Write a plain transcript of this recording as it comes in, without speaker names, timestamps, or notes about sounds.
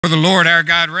For the Lord our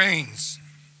God reigns.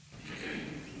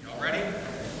 Y'all ready?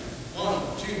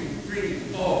 1, 2, 3,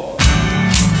 4.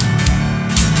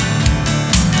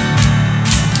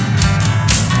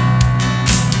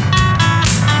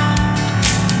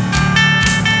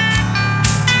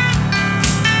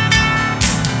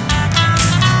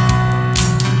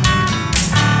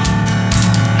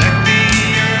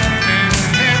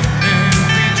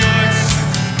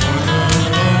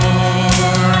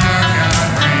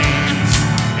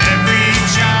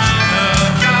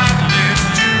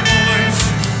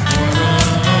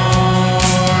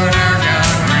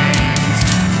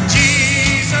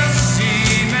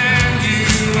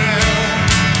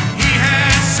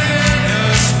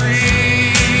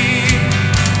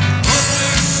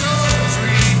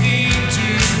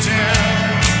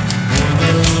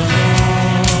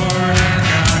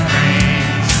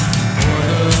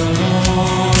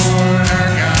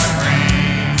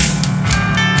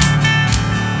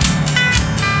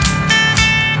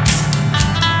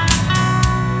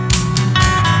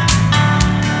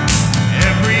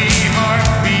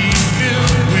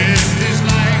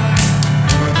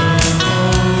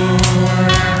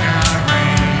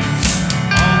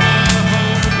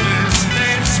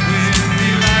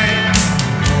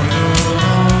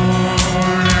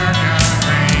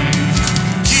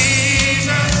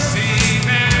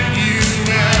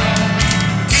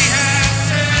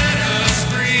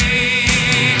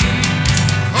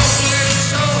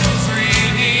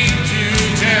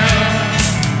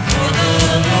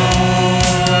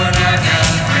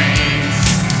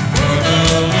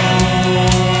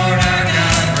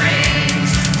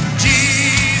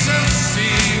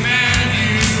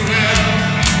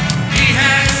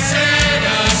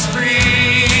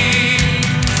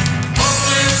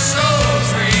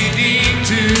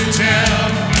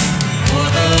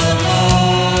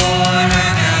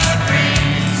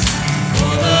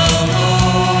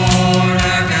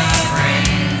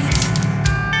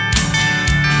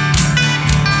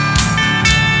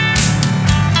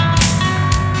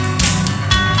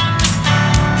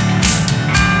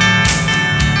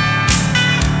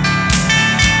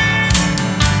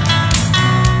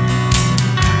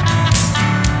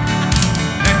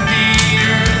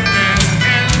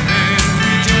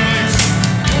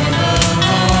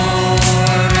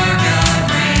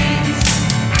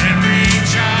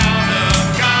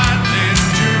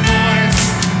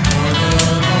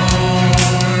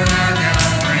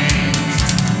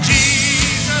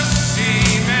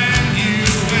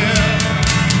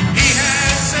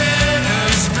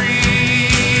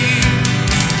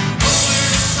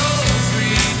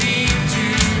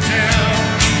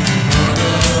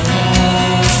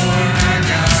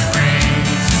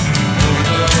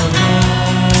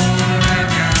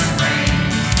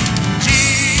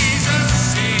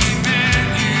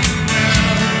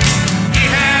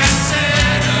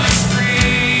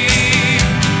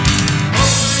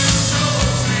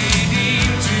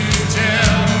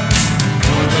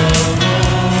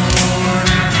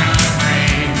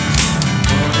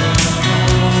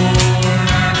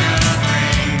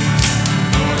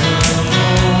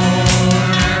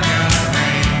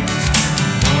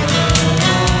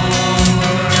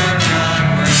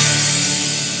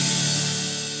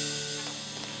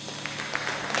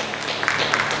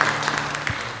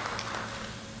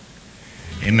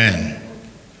 Amen.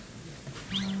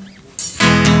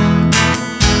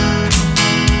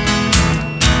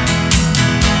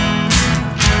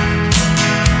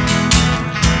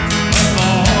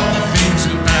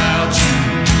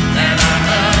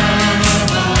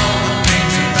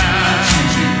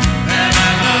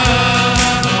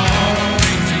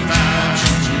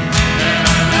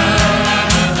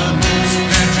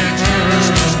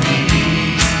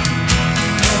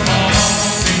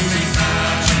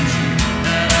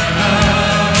 I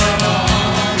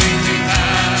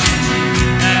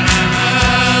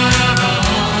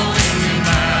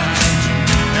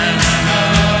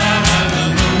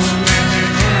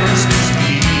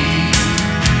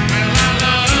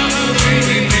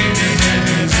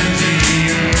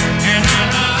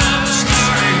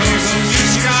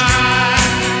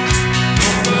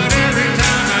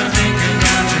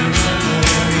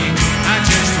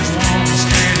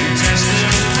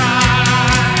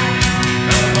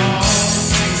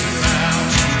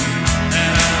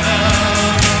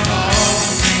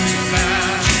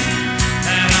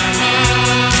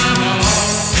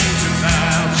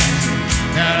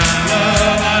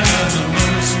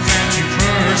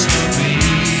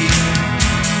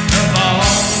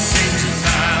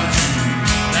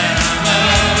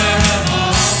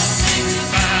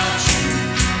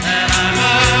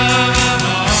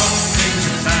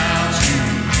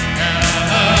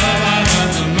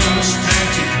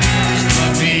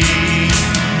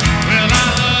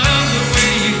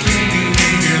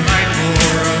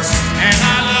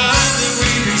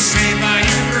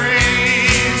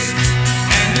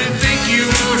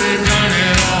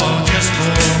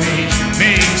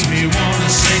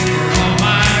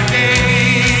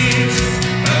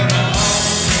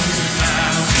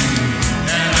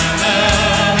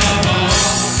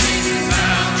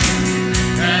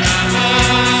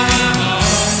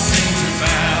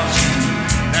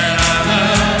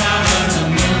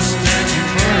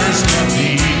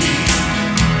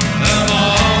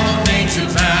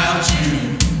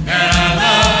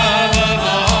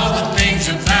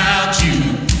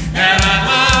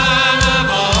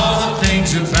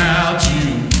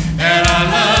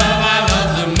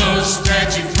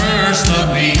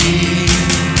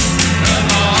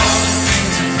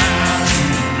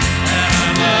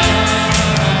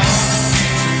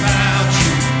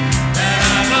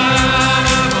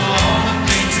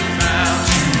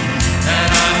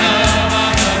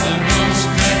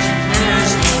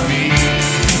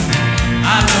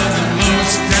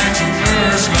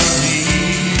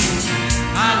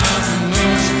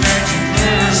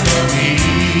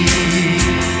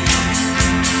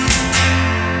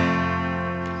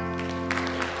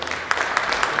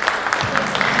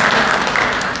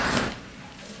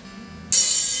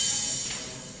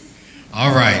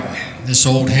This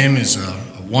old hymn is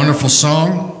a wonderful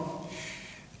song.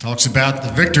 It talks about the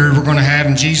victory we're going to have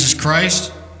in Jesus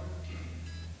Christ.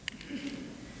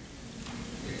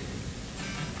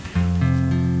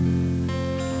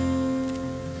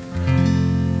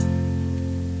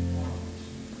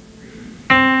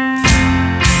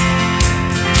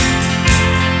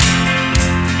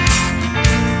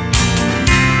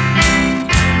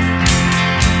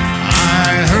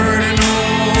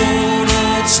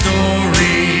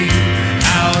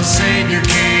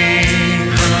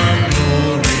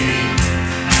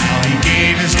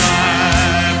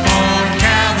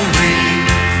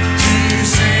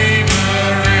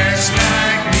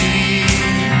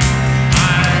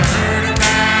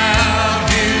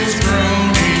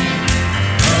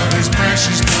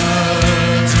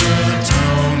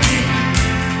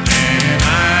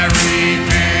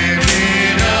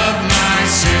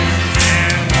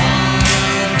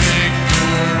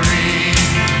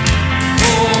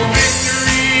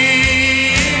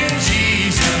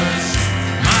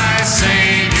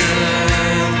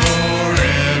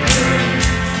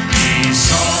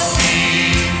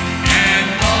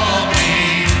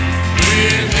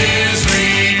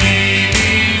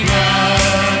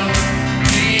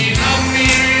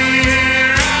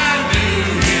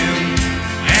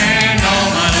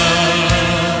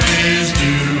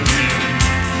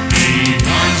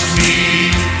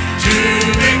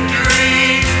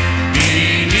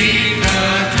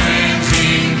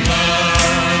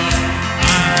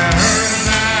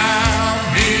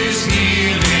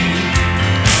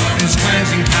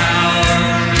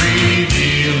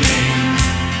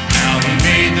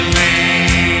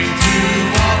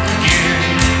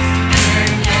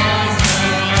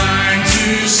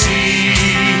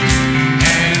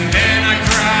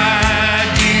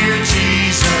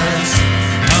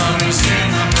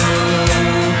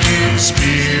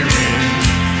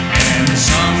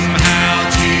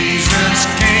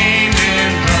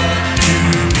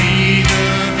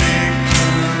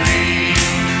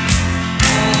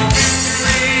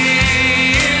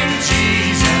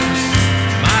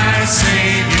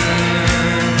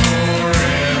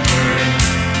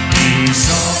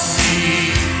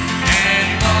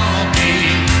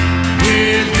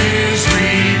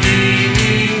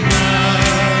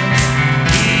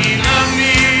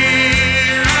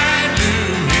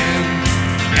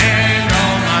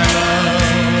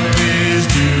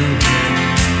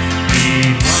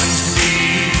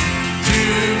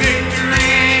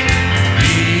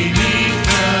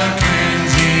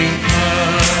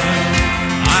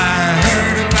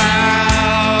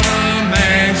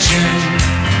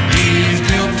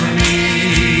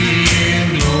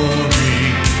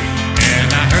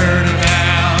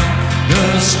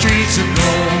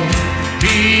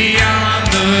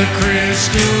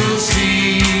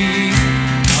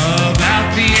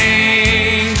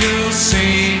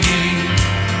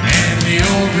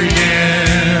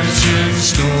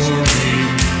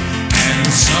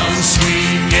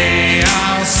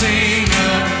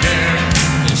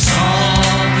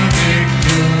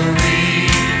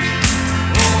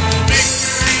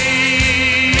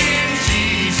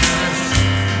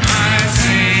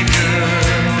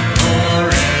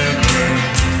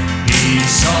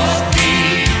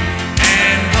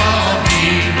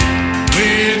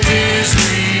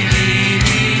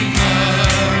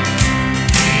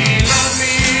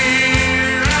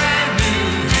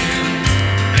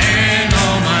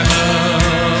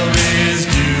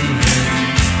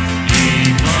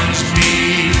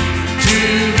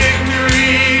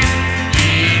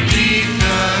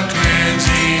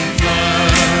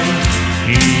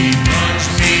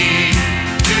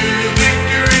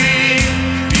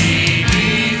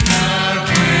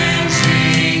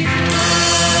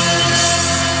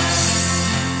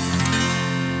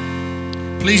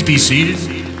 Please be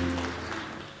seated.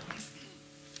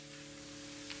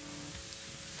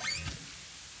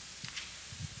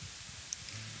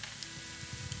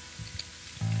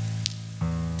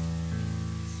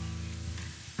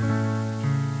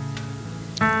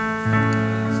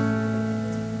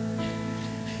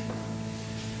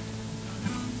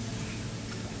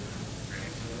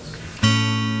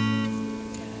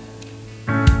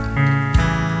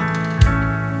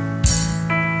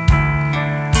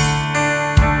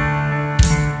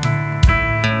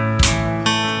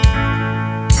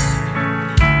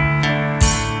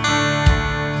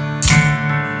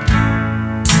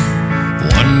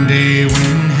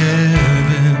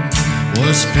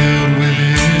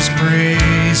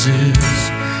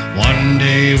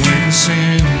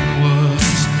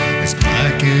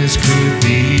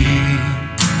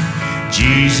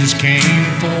 Jesus came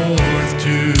forth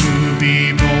to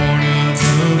be born of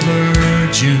the Virgin.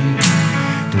 virgin,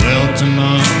 dwelt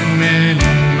among men,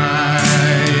 my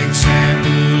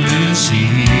example is he.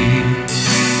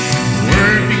 The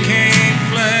Word became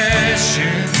flesh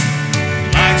and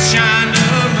light shined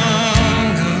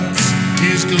among us,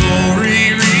 his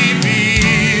glory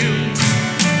revealed.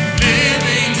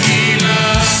 Living he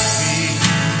loved me,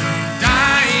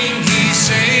 dying he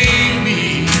saved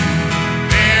me,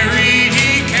 buried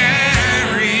he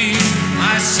carried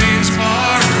my sins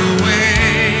far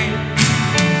away,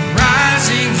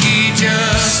 rising he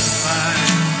justified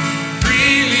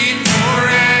freely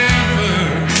forever.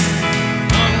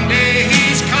 One day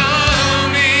he's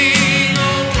coming,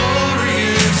 oh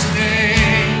glorious day,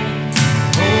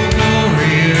 oh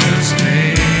glorious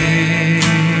day.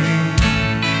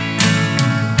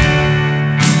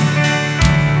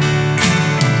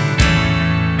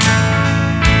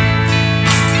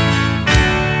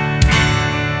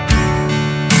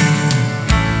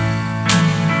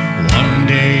 One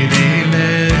day they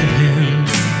led him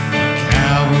to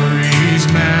Calvary's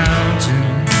mountain.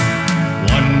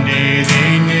 One day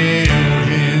they nailed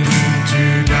him to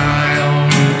die on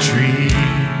the tree.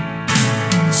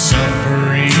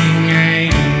 Suffering,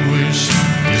 anguish,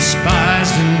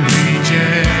 despised and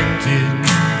rejected,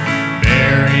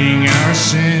 bearing our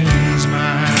sins,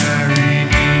 my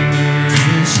Redeemer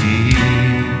is he.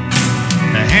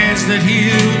 The hands that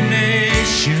healed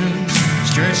nations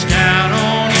stretched out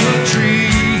on a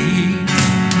tree,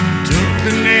 took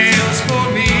the nails for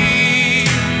me.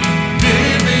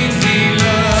 Living he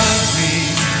loved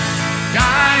me,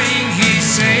 dying he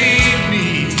saved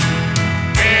me,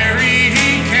 buried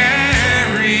he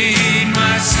carried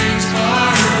my sins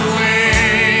far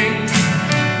away,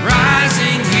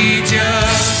 rising he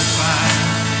justified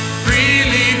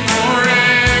freely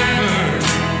forever.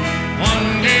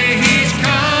 One day he's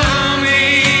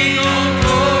coming, oh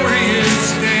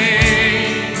glorious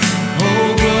day,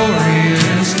 oh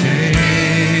glorious day.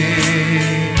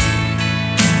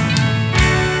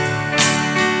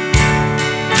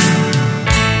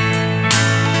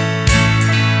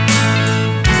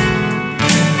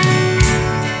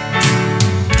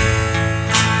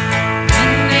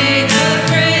 One day the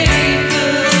grave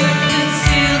could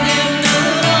conceal him no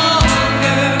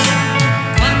longer.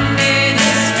 One day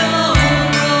the stone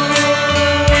rolled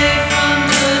away from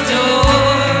the door.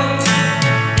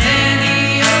 Then he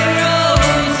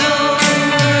arose over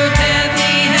death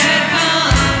he had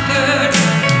conquered.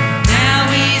 Now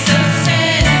he's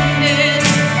ascended,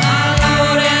 our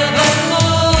Lord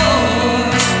evermore.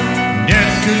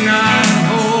 Death could not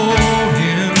hold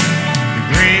him, the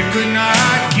grave could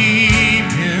not keep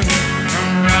him from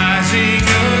rising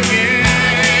again.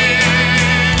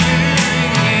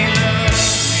 He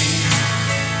loved me,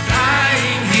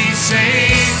 dying he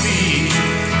saved me,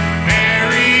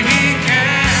 buried he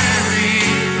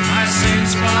carried my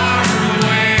sins far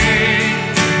away,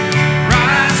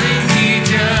 rising he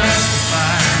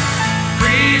justified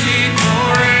freely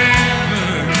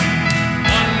forever.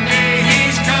 One day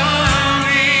he's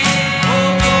coming, oh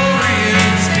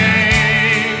glorious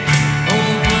day,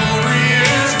 oh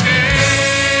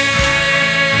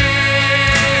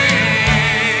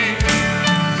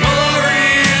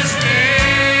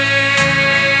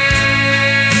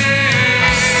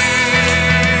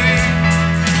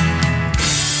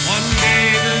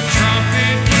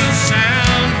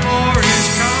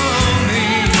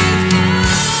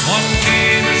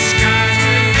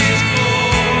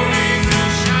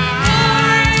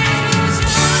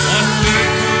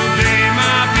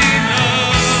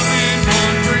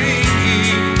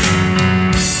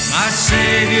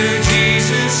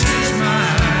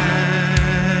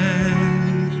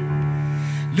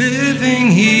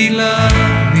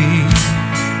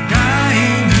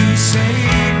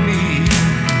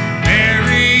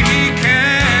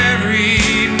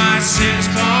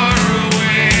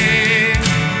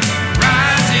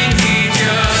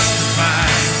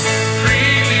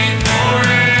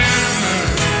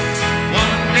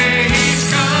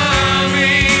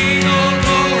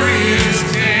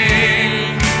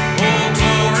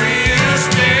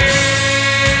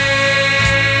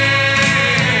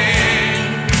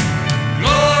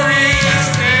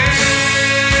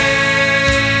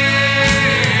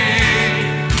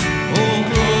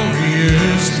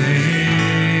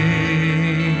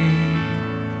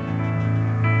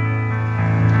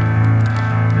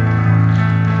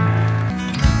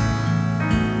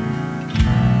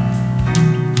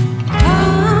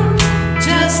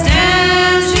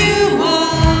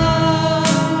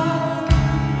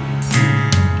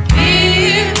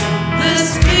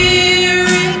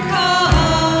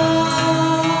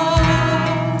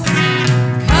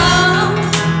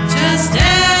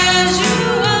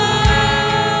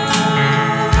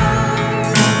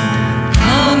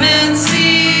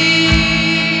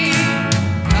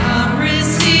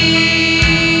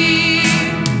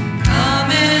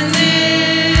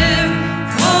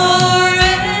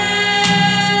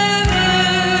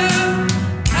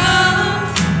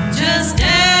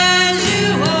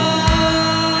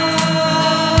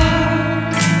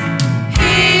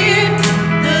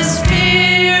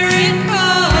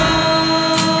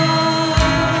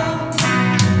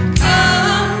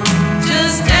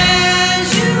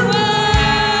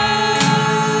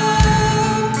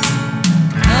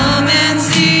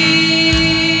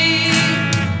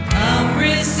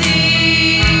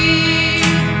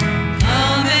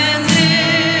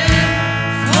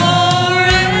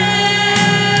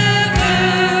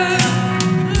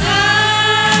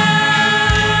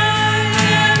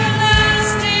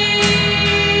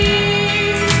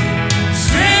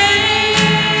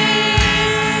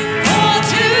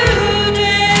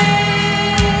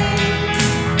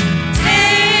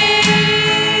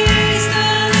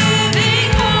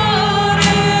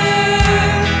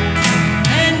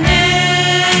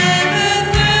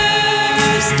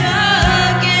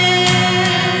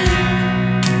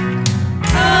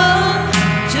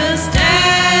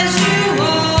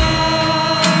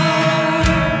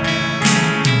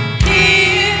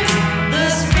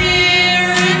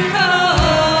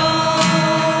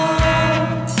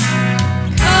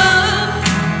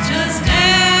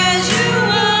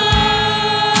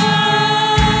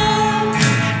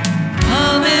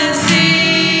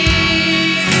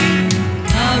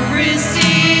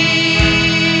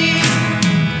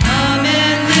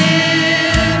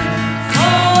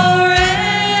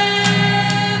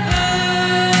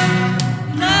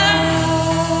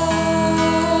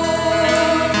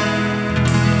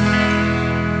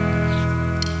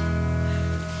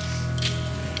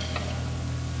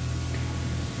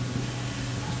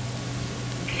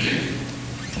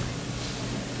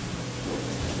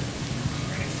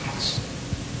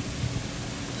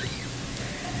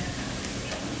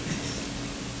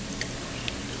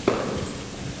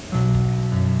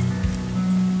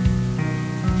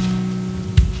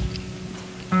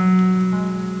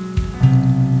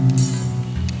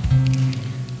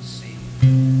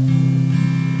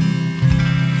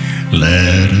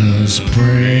us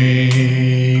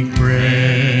break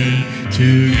bread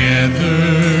together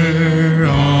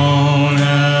on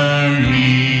our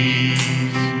knees.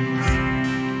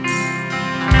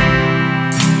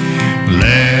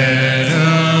 Let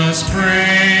us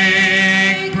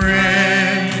break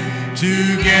bread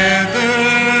together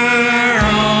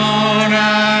on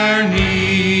our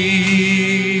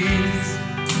knees.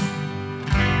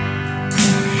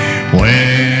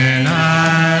 When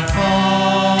I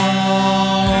fall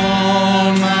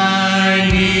on my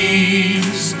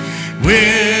knees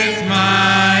with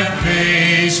my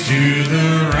face to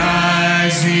the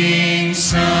rising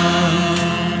sun,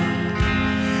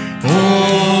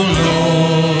 oh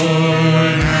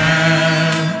Lord,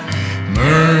 have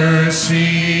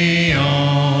mercy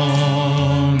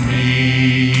on me.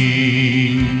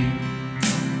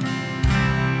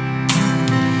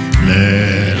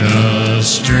 Let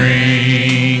us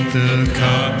drink the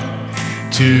cup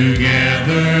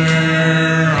together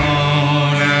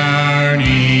on our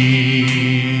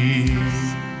knees.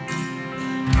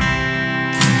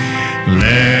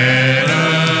 Let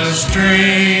us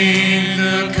drink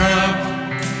the cup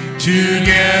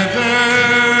together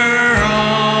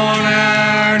on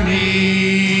our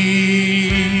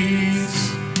knees.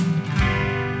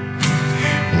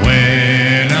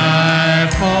 When I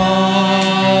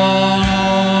fall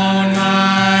on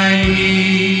my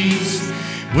knees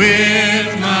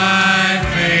with my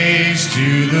face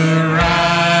to the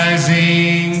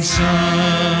rising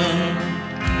sun,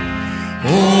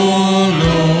 oh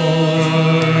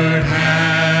Lord,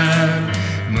 have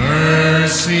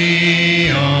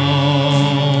mercy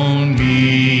on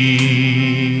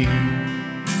me.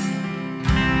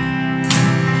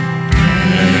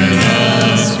 Let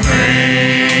us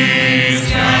praise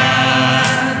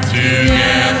God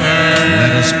together.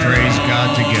 Let us praise God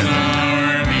together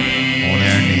on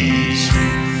our knees.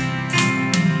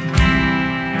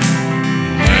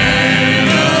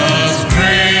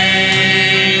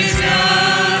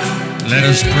 Let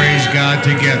us praise God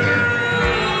together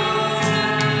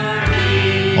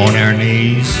on our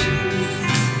knees.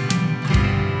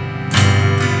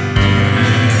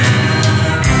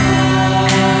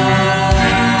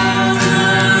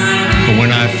 But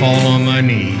when I fall on my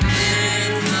knees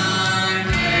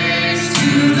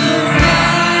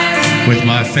with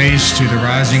my face to the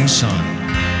rising sun,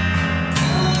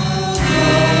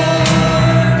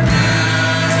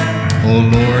 oh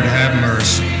Lord,